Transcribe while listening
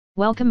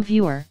Welcome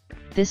viewer,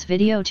 this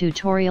video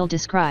tutorial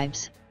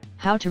describes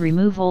how to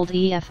remove old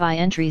EFI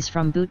entries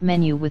from boot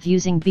menu with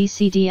using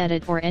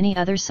BCDEdit or any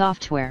other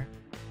software.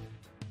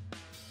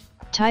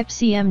 Type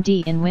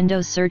CMD in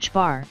Windows search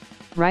bar,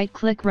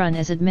 right-click Run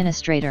as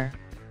administrator.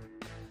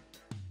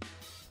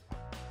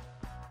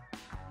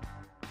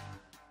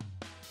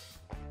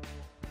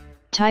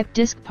 Type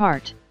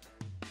Diskpart.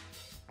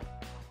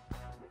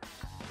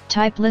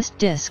 Type list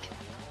disk.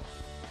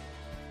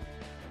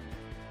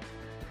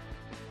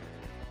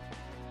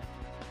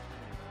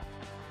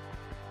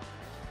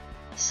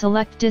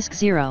 Select disk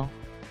 0.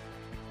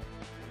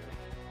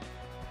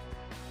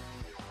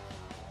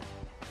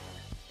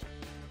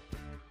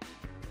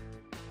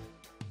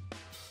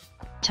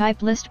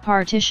 Type list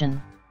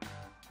partition.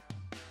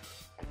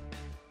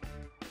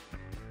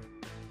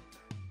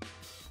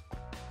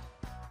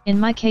 In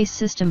my case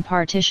system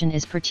partition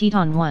is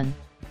partition 1,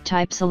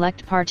 type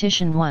select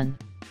partition 1.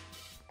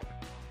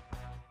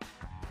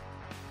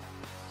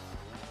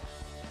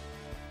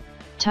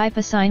 Type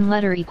assign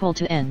letter equal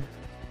to n.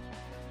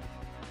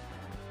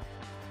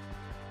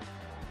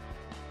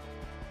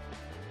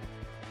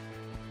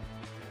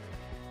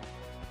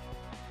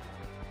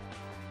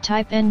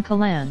 Type n:,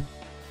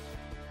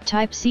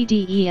 type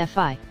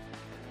CDEFI,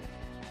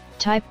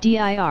 type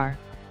dir.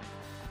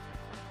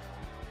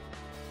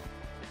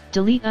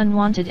 Delete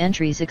unwanted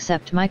entries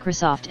except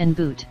Microsoft and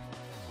boot.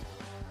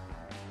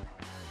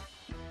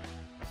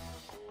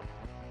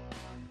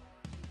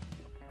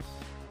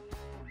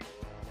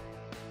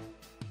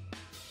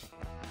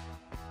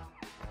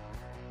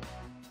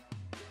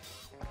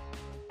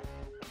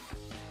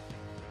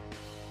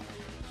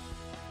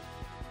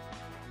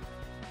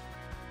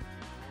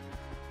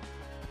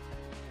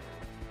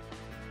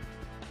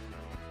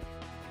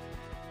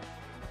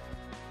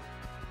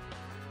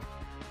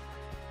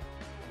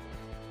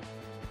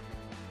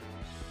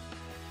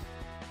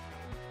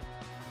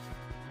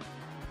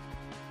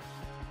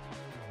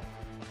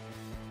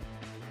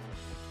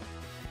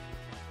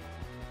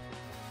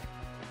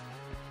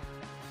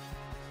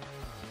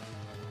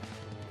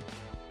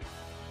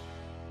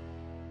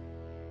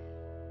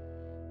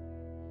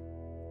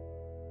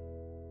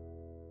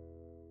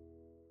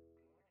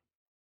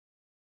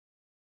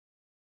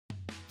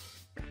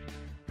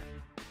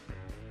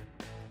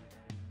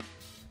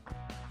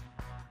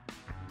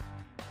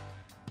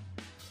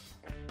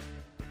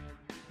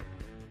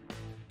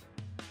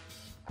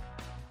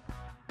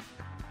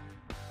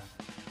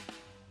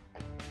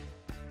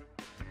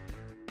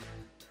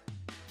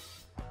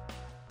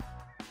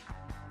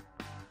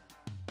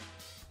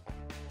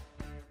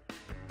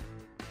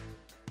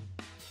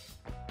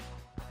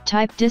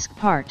 Type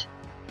Diskpart.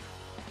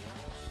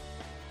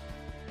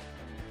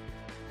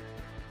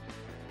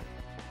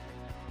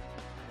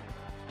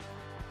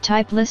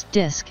 Type list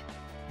disk.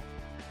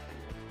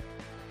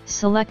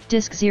 Select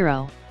disk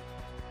 0.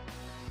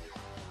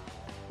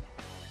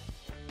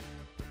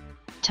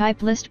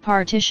 Type list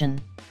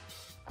partition.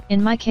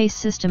 In my case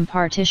system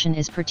partition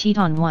is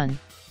partition 1,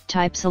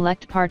 type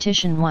select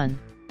partition 1.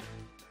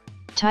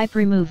 Type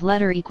remove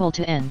letter equal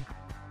to n.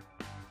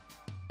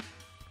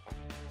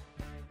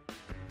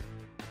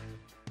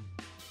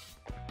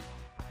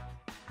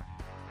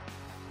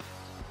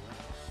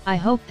 I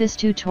hope this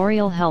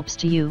tutorial helps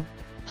to you.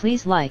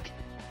 Please like,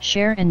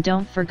 share and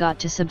don't forget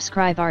to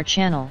subscribe our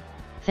channel.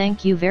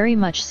 Thank you very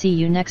much. See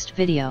you next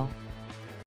video.